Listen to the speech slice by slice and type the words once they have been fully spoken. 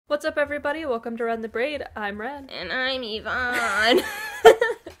What's up, everybody? Welcome to Red the Braid. I'm Red. And I'm Yvonne.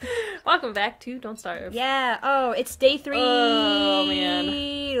 Welcome back to Don't Starve. Yeah. Oh, it's day 3. Oh, man.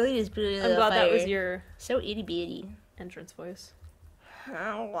 I'm glad that was your so itty bitty entrance voice.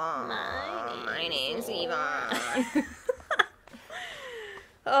 Hello. My name's Yvonne.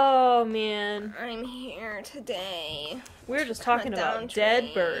 Oh, man. I'm here today. We were just talking about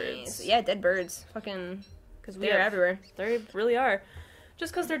dead birds. Yeah, dead birds. Fucking, because they're everywhere. They really are.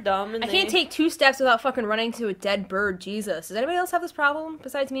 Just because they're dumb and I can't take 2 steps without fucking running to a dead bird. Jesus. Does anybody else have this problem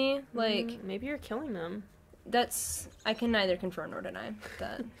besides me? Like, maybe you're killing them. I can neither confirm nor deny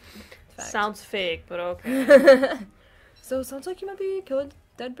that fact. Sounds fake, but okay. So it sounds like you might be killing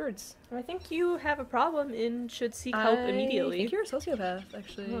dead birds. I think you have a problem and should seek help immediately. I think you're a sociopath,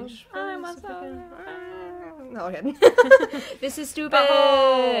 actually. I'm a sociopath. No, okay. This is stupid.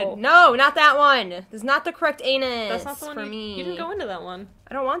 Oh. No, not that one. This is not the correct anus. That's not the one for me. You didn't go into that one.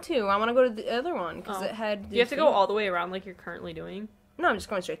 I don't want to. I want to go to the other one because it had. You have to go all the way around like you're currently doing. No, I'm just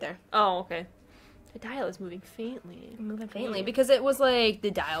going straight there. Oh, okay. The dial is moving faintly. Moving faintly because it was like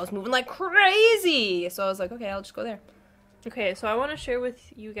the dial was moving like crazy. So I was like, okay, I'll just go there. Okay, so I want to share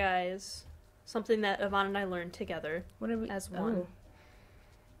with you guys something that Yvonne and I learned together. What did we? As one.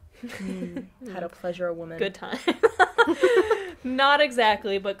 How to pleasure a woman. Good time. Not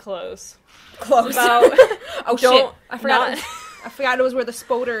exactly, but close. Close. About, oh shit! I forgot. I forgot it was where the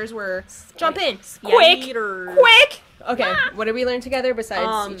spoders were. Jump in, quick, quick. Okay, what did we learn together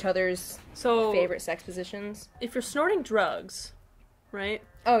besides each other's favorite sex positions? If you're snorting drugs, right?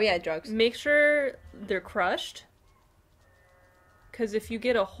 Oh yeah, drugs. Make sure they're crushed. Because if you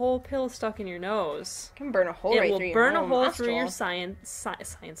get a whole pill stuck in your nose, it can burn a hole. It right will through burn your a hole nostril. through your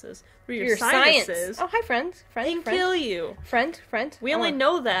sciences, through your sinuses. Oh, hi, friend. And kill you. Friend. We only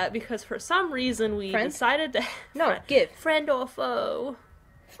know that because for some reason we decided to. No, give. Friend or foe.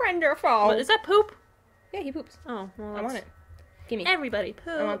 Friend or foe. What, is that poop? Yeah, he poops. Oh, well, I want it. Give me. Everybody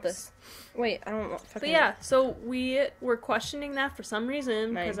poops. I want this. Wait, I don't want. But yeah, so we were questioning that for some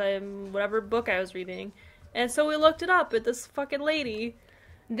reason because whatever book I was reading, and so we looked it up. At this fucking lady.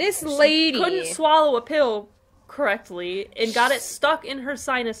 This lady couldn't swallow a pill correctly and got it stuck in her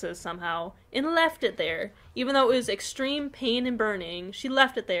sinuses somehow and left it there. Even though it was extreme pain and burning, she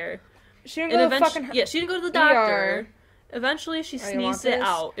left it there. She didn't go to the fucking... Yeah, she didn't go to the doctor. Eventually, she sneezed it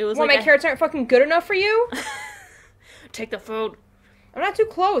out. It was like my carrots aren't fucking good enough for you? Take the food. I'm not too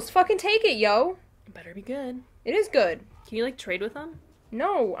close. Fucking take it, yo. It better be good. It is good. Can you, like, trade with them?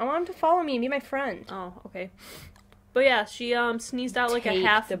 No, I want him to follow me and be my friend. Oh, okay. But yeah, she sneezed out like a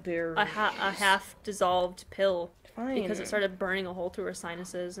half dissolved pill. Fine. Because it started burning a hole through her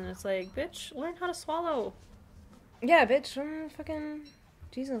sinuses, and it's like, bitch, learn how to swallow. Yeah, bitch, fucking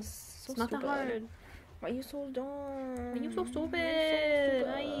Jesus, so it's not that hard. Why are you so dumb? Why are you so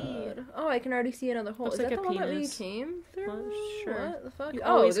stupid? Oh, I can already see another hole. Looks Is like that the one that we came through? Well, sure. What the fuck?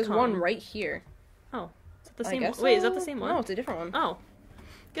 Oh, there's one right here. Oh, is that the same one? Wait, is that the same one? No, it's a different one. Oh.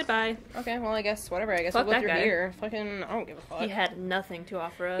 Goodbye. Okay, well, I guess, whatever. I guess Fuck we'll go through guy. here. Fucking, I don't give a fuck. He had nothing to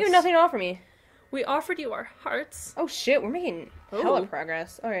offer us. You have nothing to offer me. We offered you our hearts. Oh, shit, we're making hella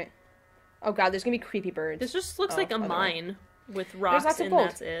progress. Alright. Oh, God, there's gonna be creepy birds. This just looks like a mine with rocks and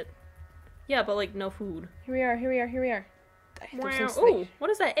that's it. Yeah, but, like, no food. Here we are. Wow. Ooh, what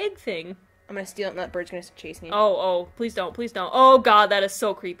is that egg thing? I'm gonna steal it and that bird's gonna chase me. Oh, please don't. Oh, God, that is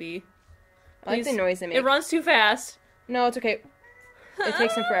so creepy. I like the noise they make. It runs too fast. No, it's okay. It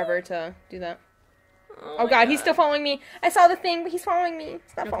takes him forever to do that. Oh God, he's still following me. I saw the thing, but he's following me.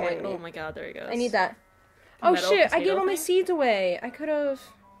 Stop following me. Oh my God, there he goes. I need that. Oh shit, I gave all my seeds away. I could have...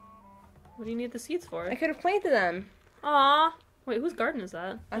 What do you need the seeds for? I could have planted them. Aw. Wait, whose garden is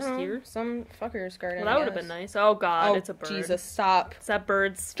that? I don't know. Some fucker's garden. Well, that would have been nice. Oh God, it's a bird. Jesus, stop. It's that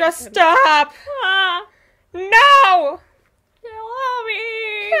bird's... Just stop! Ah. No! Kill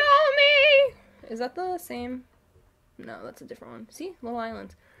me! Kill me! Is that the same... No, that's a different one. See? Little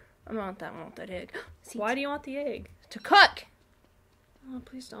island. I want that one with that egg. Why do you want the egg? To cook! Oh,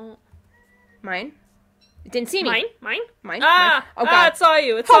 please don't. Mine? It didn't see me. Mine? Ah! Oh God. It saw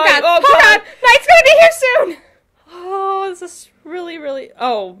you. Oh God! Oh God! Night's gonna be here soon! Oh, this is really...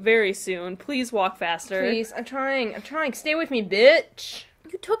 Oh, very soon. Please walk faster. Please, I'm trying. Stay with me, bitch.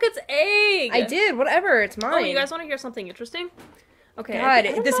 You took its egg! I did. Whatever. It's mine. Oh, you guys want to hear something interesting? Okay. God,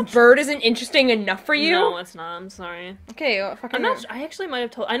 this bird isn't interesting enough for you? No, it's not. I'm sorry. Okay, well, fucking... I actually might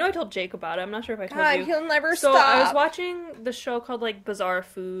have told... I know I told Jake about it. I'm not sure if I told you. God, he'll never stop. So, I was watching the show called, like, Bizarre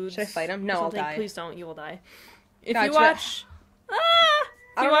Foods. Should I fight him? No, I'll die. Please don't. You will die. If God, you watch...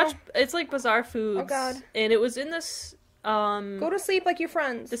 If you watch... It's, like, Bizarre Foods. Oh, God. And it was in this... Go to sleep like your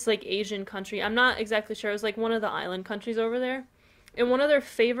friends. This, like, Asian country. I'm not exactly sure. It was, like, one of the island countries over there. And one of their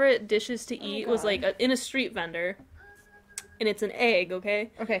favorite dishes to eat was, like, in a street vendor. And it's an egg,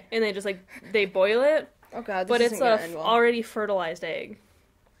 okay? Okay. And they just, like, they boil it. Oh, God, but it's a already fertilized egg.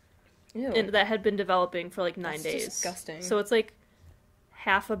 Ew. And that had been developing for, like, 9 days. Disgusting. So it's, like,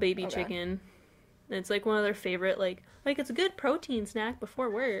 half a baby chicken. And it's, like, one of their favorite, like, it's a good protein snack before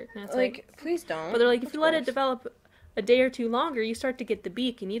work. And it's like, please don't. But they're like, if you let it develop a day or two longer, you start to get the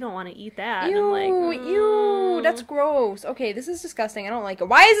beak, and you don't want to eat that. Ew, and I'm like, ew, that's gross. Okay, this is disgusting. I don't like it.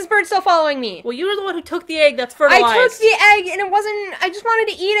 Why is this bird still following me? Well, you were the one who took the egg that's fertilized. I took the egg, and it wasn't, I just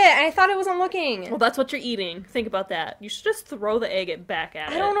wanted to eat it, and I thought it wasn't looking. Well, that's what you're eating. Think about that. You should just throw the egg back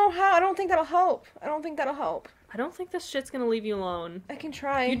at it. I don't know how. I don't think that'll help. I don't think this shit's gonna leave you alone. I can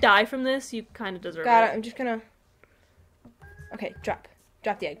try. If you die from this, you kind of deserve it. Got it. I'm just gonna... Okay, drop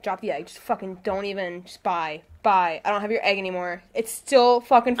the egg. Drop the egg. Just fucking don't even... Just bye. Bye. I don't have your egg anymore. It's still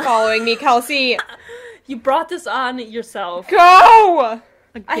fucking following me, Kelsey. You brought this on yourself. Go!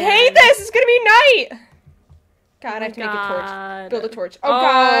 Again. I hate this. It's gonna be night. God, I have to make a torch. Build a torch. Oh,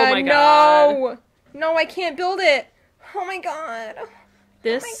 God. My God. No. No, I can't build it. Oh, my God.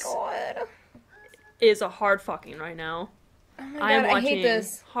 This is a hard fucking right now. Oh, my God. I am watching hate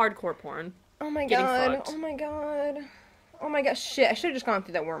this. Hardcore porn. Oh, my God. Oh, my God. Oh, my God. Shit. I should have just gone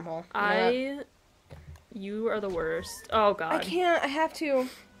through that wormhole. You are the worst. Oh, God. I can't. I have to.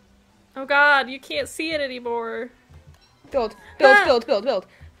 Oh, God. You can't see it anymore. Build.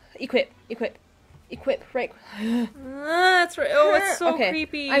 Equip. Right. That's right. Oh, it's so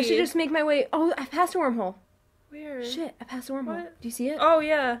creepy. I should just make my way. Oh, I passed a wormhole. Where? Shit, I passed a wormhole. What? Do you see it? Oh,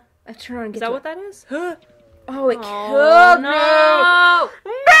 yeah. I have to turn on and get Is that what that is? Oh, it killed me.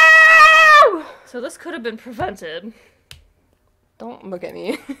 No! So this could have been prevented. Don't look at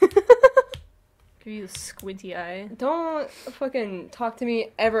me. Give you the squinty eye. Don't fucking talk to me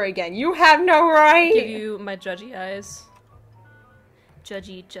ever again. You have no right. Give you my judgy eyes.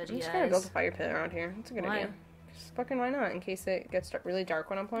 Judgy eyes. I'm just gonna build a fire pit around here. That's a good idea. Just fucking why not? In case it gets really dark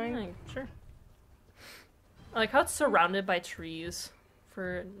when I'm playing. Yeah, sure. I like how it's surrounded by trees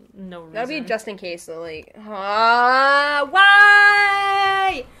for no reason. That'll be just in case, though, like... why?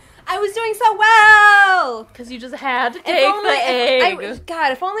 I was doing so well! Because you just had to take the egg.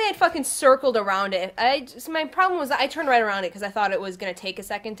 God, if only I'd fucking circled around it. My problem was that I turned right around it because I thought it was going to take a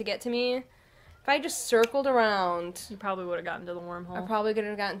second to get to me. If I just circled around... You probably would have gotten to the wormhole. I probably could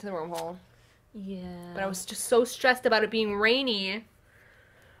have gotten to the wormhole. Yeah. But I was just so stressed about it being rainy.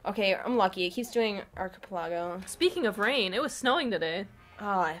 Okay, I'm lucky. It keeps doing archipelago. Speaking of rain, it was snowing today.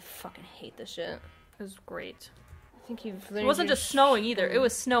 Oh, I fucking hate this shit. It was great. I think you've learned. It wasn't just snowing either. It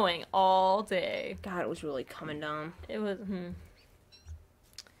was snowing all day. God, it was really coming down. It was.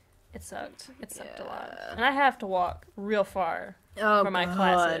 It sucked. It sucked a lot. And I have to walk real far for my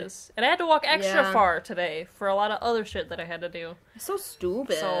classes. And I had to walk extra far today for a lot of other shit that I had to do. It's so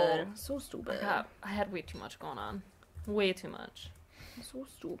stupid. So stupid. I had way too much going on. Way too much. So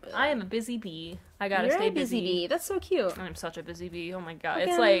stupid. I am a busy bee. I gotta stay busy. Busy bee. That's so cute. I'm such a busy bee. Oh my God.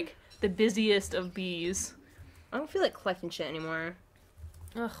 It's like the busiest of bees. I don't feel like collecting shit anymore.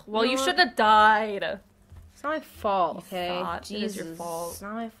 Ugh. Well, you shouldn't have died. It's not my fault, okay? Jesus. It is your fault. It's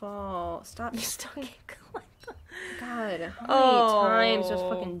not my fault. Stop. You still can't collect them. God. How many times just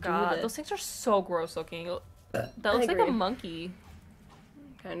fucking do this? Those things are so gross looking. That looks like a monkey.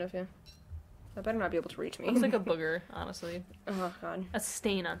 Kind of, yeah. I better not be able to reach me. Looks like a booger, honestly. Oh, God. A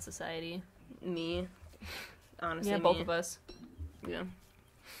stain on society. Me. Honestly, yeah, both of us. Yeah.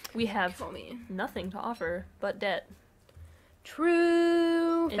 We have nothing to offer but debt.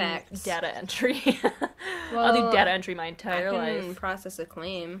 True facts. Data entry. Well, I'll do data entry my entire life. I can process a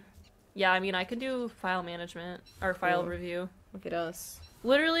claim. Yeah, I mean, I could do file management, or file review. Look at us.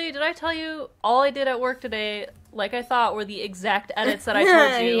 Literally, did I tell you, all I did at work today, like I thought, were the exact edits that I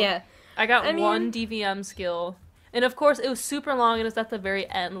told you. Yeah. I got one DVM skill. And of course, it was super long, and it was at the very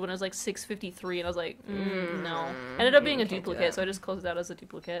end when it was like 6:53, and I was like, no. Ended up being a duplicate, so I just closed it out as a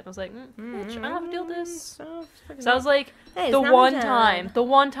duplicate. And I was like, bitch, I don't have to deal with this. So I was like, the one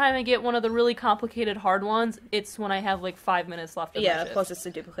time I get one of the really complicated hard ones, it's when I have like 5 minutes left of my shift. Plus it's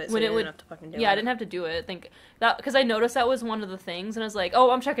a duplicate, so you didn't have to fucking do it. Yeah, I didn't have to do it. Because I noticed that was one of the things, and I was like,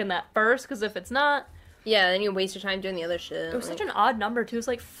 oh, I'm checking that first, because if it's not... Yeah, then you waste your time doing the other shit. It was such an odd number, too. It was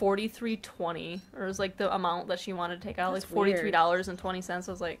like $43.20. Or it was like the amount that she wanted to take out. Like $43.20.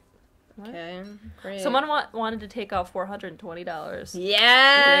 I was like, what? Okay, great. Someone wanted to take out $420.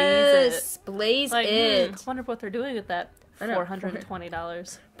 Yes! Blaze like, it. I wonder what they're doing with that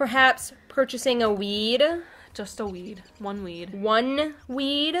 $420. Perhaps purchasing a weed. Just a weed. One weed. One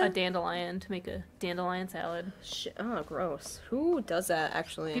weed? A dandelion to make a dandelion salad. Oh, gross. Who does that,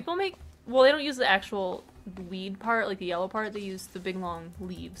 actually? People make... Well, they don't use the actual weed part, like the yellow part, they use the big long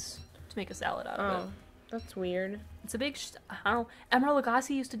leaves to make a salad out of it. Oh, that's weird. It's a big, I don't know. Emeril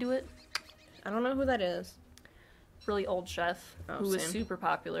Lagasse used to do it. I don't know who that is. Really old chef who was super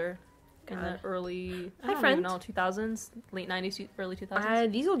popular in the early, I don't even know, 2000s, late 90s, early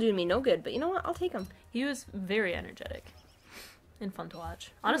 2000s. These will do me no good, but you know what? I'll take them. He was very energetic and fun to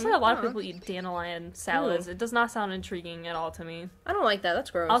watch. Honestly, a lot of people eat dandelion salads. It does not sound intriguing at all to me. I don't like that. That's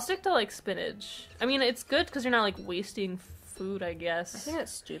gross. I'll stick to, like, spinach. I mean, it's good because you're not, like, wasting food, I guess. I think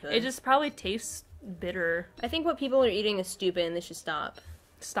that's stupid. It just probably tastes bitter. I think what people are eating is stupid and they should stop.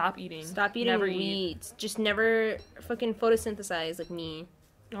 Stop eating. Stop eating weeds. Just never fucking photosynthesize like me.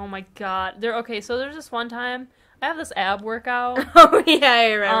 Oh my god. So there's this one time, I have this ab workout. Oh yeah,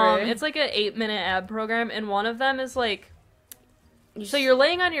 I remember. It's like an 8-minute ab program, and one of them is like, so you're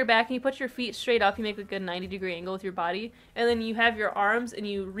laying on your back and you put your feet straight up, you make like a 90-degree angle with your body, and then you have your arms and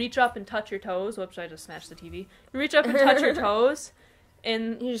you reach up and touch your toes. Whoops, I just smashed the TV. You reach up and touch your toes.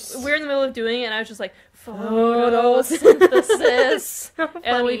 And we're in the middle of doing it, and I was just like, photosynthesis. And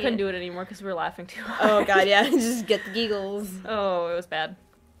then we couldn't do it anymore because we were laughing too hard. Oh god, yeah. Just get the giggles. Oh, it was bad.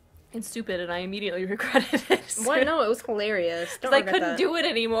 And stupid, and I immediately regretted it. What? No, it was hilarious. Because I couldn't do it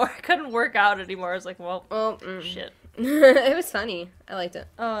anymore. I couldn't work out anymore. I was like, shit. It was funny. I liked it.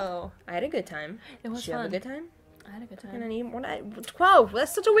 Oh. I had a good time. It was fun. Did you have a good time? I had a good time. And I need 12.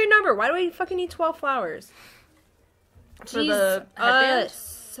 That's such a weird number. Why do I fucking need 12 flowers? For the headband?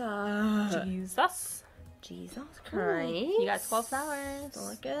 Jesus Christ. You got 12 flowers.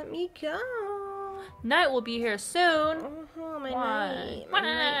 Look at me go. Night will be here soon. Oh, my Why? night.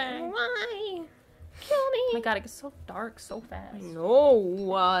 Why? Kill me. Oh my god, it gets so dark so fast. I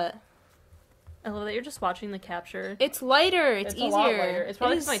know. I love that you're just watching the capture. It's lighter. It's easier. A lot lighter. It's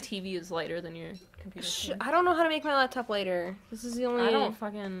probably because my TV is lighter than your computer. I don't know how to make my laptop lighter. This is the only... I don't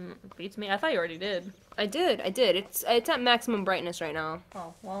fucking... Beats me. I thought you already did. I did. It's at maximum brightness right now.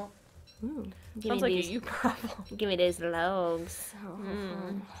 Oh, well. Ooh, sounds like a you problem. Give me those logs.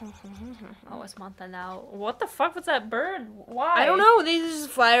 Always want that now. What the fuck was that bird? Why? I don't know. They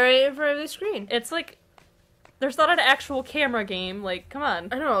just fly right in front of the screen. It's like... There's not an actual camera game. Like, come on.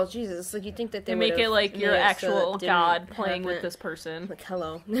 I know, Jesus. Like, you think that they make it like your actual god playing with this person. Like,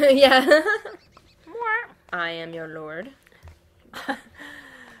 hello. Yeah. I am your lord.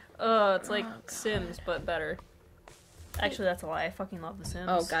 It's like Sims, but better. Actually, that's a lie. I fucking love The Sims.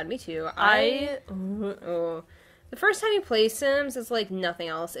 Oh, God, me too. The first time you play Sims, it's like nothing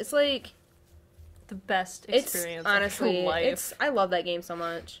else. It's like... the best experience honestly, of your life. I love that game so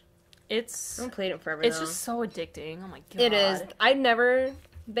much. I haven't played it forever, It's just so addicting. Oh my god. It is. I've never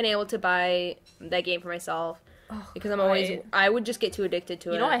been able to buy that game for myself. Because I would just get too addicted to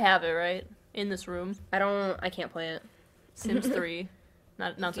it. You know I have it, right? In this room. I can't play it. Sims 3.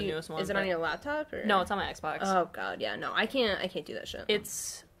 Not the newest one. Is it on your laptop? Or? No, it's on my Xbox. Oh god, yeah. No, I can't do that shit.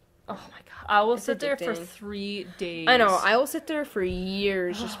 It's... Oh my god. I will sit there for 3 days. I know. I will sit there for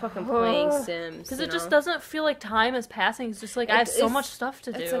years just fucking playing Sims. Because it just doesn't feel like time is passing. It's just like, I have so much stuff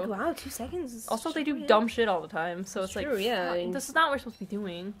to do. It's like, wow, 2 seconds. Also, they do dumb shit all the time. So it's true, like, yeah. this is not what we're supposed to be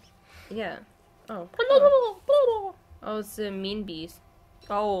doing. Yeah. Oh. Oh, it's a mean bees.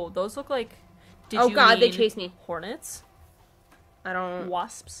 Oh, those look like... God, they chase me. Hornets? I don't...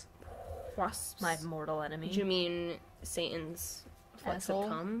 Wasps? Wasps. My mortal enemy. Do you mean Satan's flex of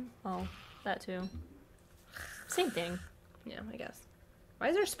cum? Oh, that too. Same thing. Yeah, I guess. Why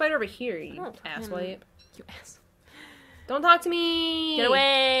is there a spider over here, you asswipe? You ass. Don't talk to me! Get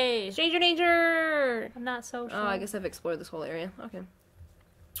away! Stranger danger! I'm not social. Oh, I guess I've explored this whole area. Okay.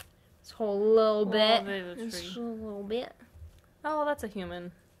 This whole little bit. This whole little bit. Oh, that's a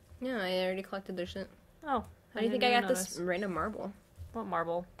human. Yeah, I already collected their shit. Oh. How do you think I got this random marble? What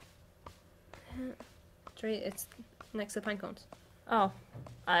marble? It's right, it's next to pine cones. Oh.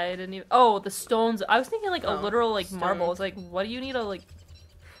 I didn't even... Oh, the stones. I was thinking like a literal like stones. marble. It's like, what do you need a like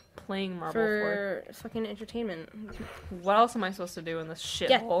playing marble for? For fucking entertainment. What else am I supposed to do in this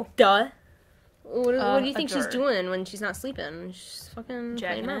shithole? Duh. What do you think she's doing when she's not sleeping? She's fucking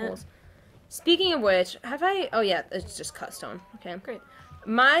playing marbles. Speaking of which, have I... Oh yeah, it's just cut stone. Okay. Great.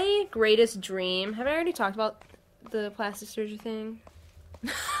 My greatest dream... Have I already talked about the plastic surgery thing?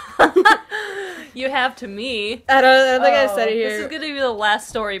 You have to me. I don't think I said it here. This is going to be the last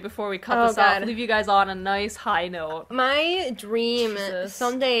story before we cut this off. Leave you guys on a nice high note. My dream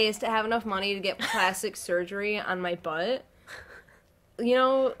someday is to have enough money to get plastic surgery on my butt. You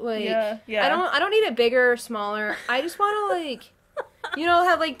know, like... Yeah. I don't need it bigger or smaller. I just want to, like... You know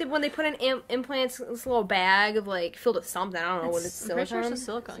how, like, when they put in implants, this little bag of, like, filled with something. I don't know what it's silicone. I'm pretty sure it's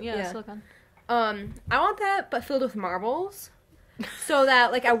silicone. Yeah, silicone. I want that, but filled with marbles. So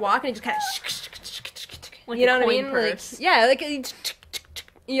that, like, I walk and it just kind of... Like you know what I mean? Purse. Like, yeah, like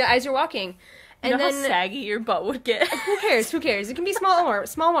as you're walking. And then, how saggy your butt would get. Who cares? It can be small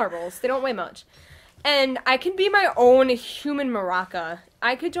marbles. They don't weigh much. And I can be my own human maraca.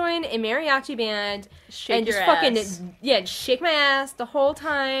 I could join a mariachi band and just fucking shake my ass the whole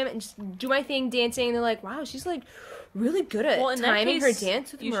time and just do my thing dancing. And they're like, wow, she's like really good at timing her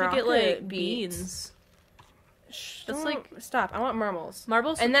dance with you maraca should get like beats. Beans. That's like stop. I want marbles.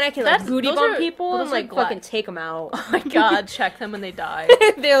 Marbles, and then I can like booty bump people and like fucking take them out. Oh my god, check them when they die.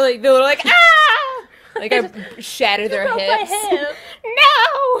 they're like ah, like I shatter their hips. My hip.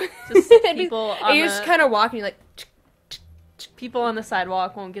 No, just people. You just kind of walk and you're like. People on the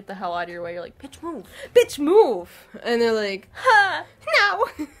sidewalk won't get the hell out of your way. You're like, bitch, move, and they're like, ha, no.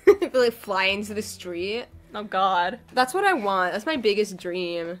 They like fly into the street. Oh god. That's what I want. That's my biggest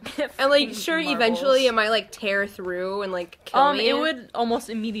dream. And like sure marbles. Eventually it might like tear through and like kill me. It would almost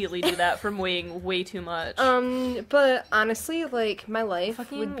immediately do that from weighing way too much. But honestly, like my life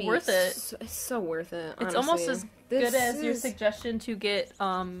fucking would be worth it. It's so worth it. Honestly. It's almost as good as your suggestion to get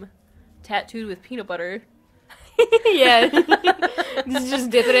tattooed with peanut butter. Yeah. Just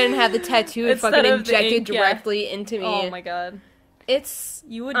dip it in and have the tattoo fucking injected directly into me. Oh my god.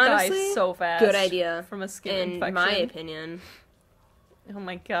 You would honestly die so fast. Good idea. From a skin infection. In my opinion. Oh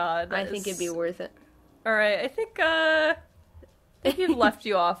my god. I think it'd be worth it. Alright, I think we've left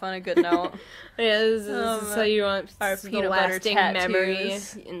you off on a good note. Yeah, this is so you want our the lasting memory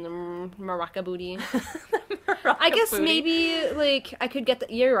in the maraca booty. I guess maybe, like, I could get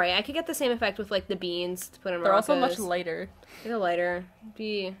you're right, I could get the same effect with, like, the beans to put in maracas. They're also much lighter. They're lighter.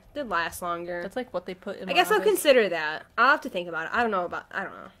 They'd last longer. That's, like, what they put in I guess I'll consider that. I'll have to think about it. I don't know.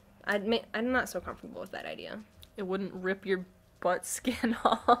 I'm not so comfortable with that idea. It wouldn't rip your butt skin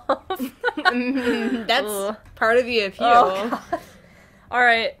off. That's part of the appeal. Oh,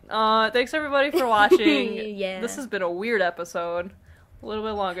 alright, thanks everybody for watching. Yeah. This has been a weird episode. A little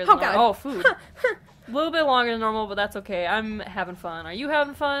bit longer than normal. Oh, food. A little bit longer than normal, but that's okay. I'm having fun. Are you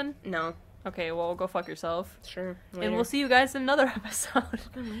having fun? No. Okay, well, go fuck yourself. Sure. Later. And we'll see you guys in another episode.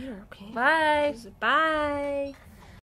 Later, okay. Bye. Bye.